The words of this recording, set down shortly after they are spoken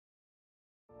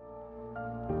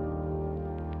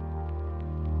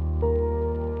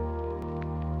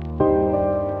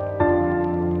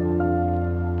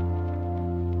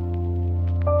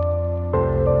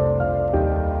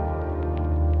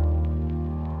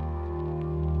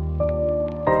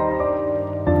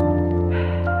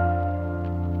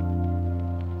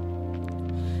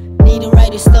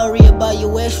story about you,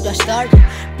 where should I start?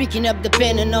 Picking up the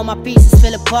pen and all my pieces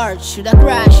fell apart. Should I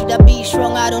cry? Should I be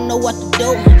strong? I don't know what to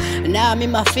do. And now I'm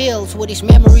in my fields with these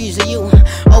memories of you.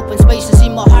 Open spaces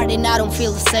in my heart and I don't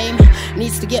feel the same.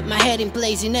 Needs to get my head in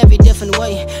place in every different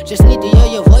way. Just need to hear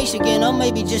your voice again, or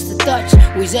maybe just a touch.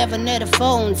 Who's ever net a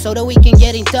phone so that we can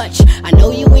get in touch? I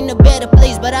know you in a better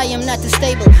place, but I am not too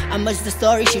stable. I must the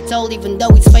story she told, even though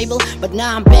it's fable. But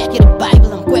now I'm back in the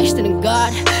Bible, I'm questioning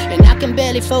God. And I can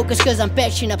barely focus cause I'm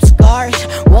patching up scars.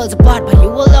 Worlds apart, but you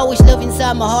will always live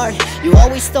inside my heart. You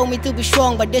always told me to be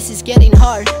strong, but this is getting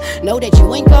hard. Know that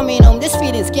you ain't coming home, this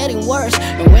feeling's getting worse.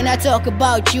 And when I talk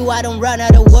about you, I don't run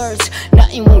out of words.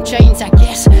 Nothing won't change, I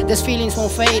guess, these feelings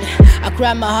won't fade. I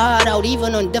cry my heart out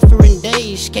even on different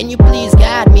days. Can you please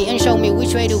guide me and show me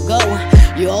which way to go?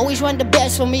 You always want the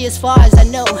best for me as far as I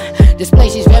know. This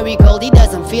place is very cold, it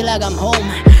doesn't feel like I'm home.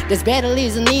 This battle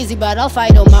isn't easy, but I'll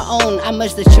fight on my own. I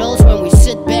miss the chills when we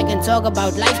sit back and talk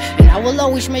about life. And I will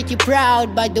always make you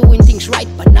proud by doing things right.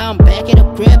 But now I'm back at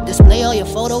the crib, display all your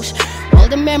photos. All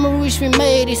the memories we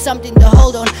made is something to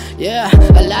hold on. Yeah,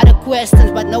 a lot of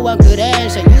questions, but no one could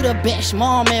answer. You the best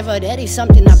mom ever, that is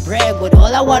something I brag. But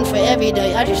all I want for every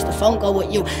day, I just a phone call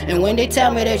with you. And when they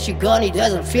tell me that you're gone, it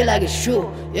doesn't feel like it's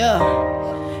true. Yeah,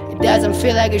 it doesn't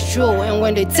feel like it's true. And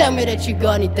when they tell me that you're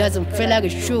gone, it doesn't feel like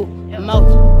it's true. I'm out.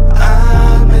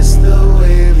 I miss the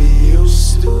way we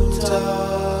used to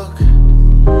talk.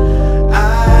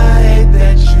 I hate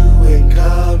that you ain't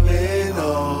coming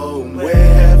home. Where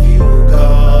have you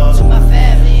gone? To my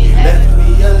family in heaven.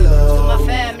 Left me alone. To my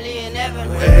family in heaven.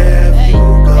 Where have you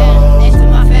gone? And to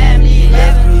my family in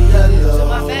Left heaven. me alone. To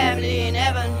my family in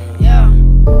heaven. Yeah.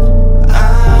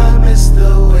 I miss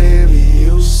the way we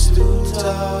used to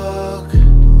talk.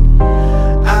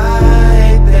 I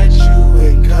hate that you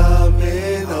ain't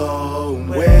coming home.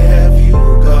 Where have you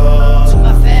gone? To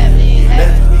my family in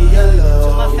heaven. Left me alone.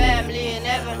 To my family in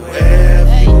heaven. Where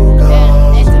have you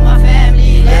gone? And to my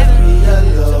family in Left heaven. me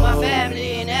alone. To my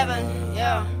family in heaven.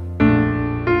 Yeah.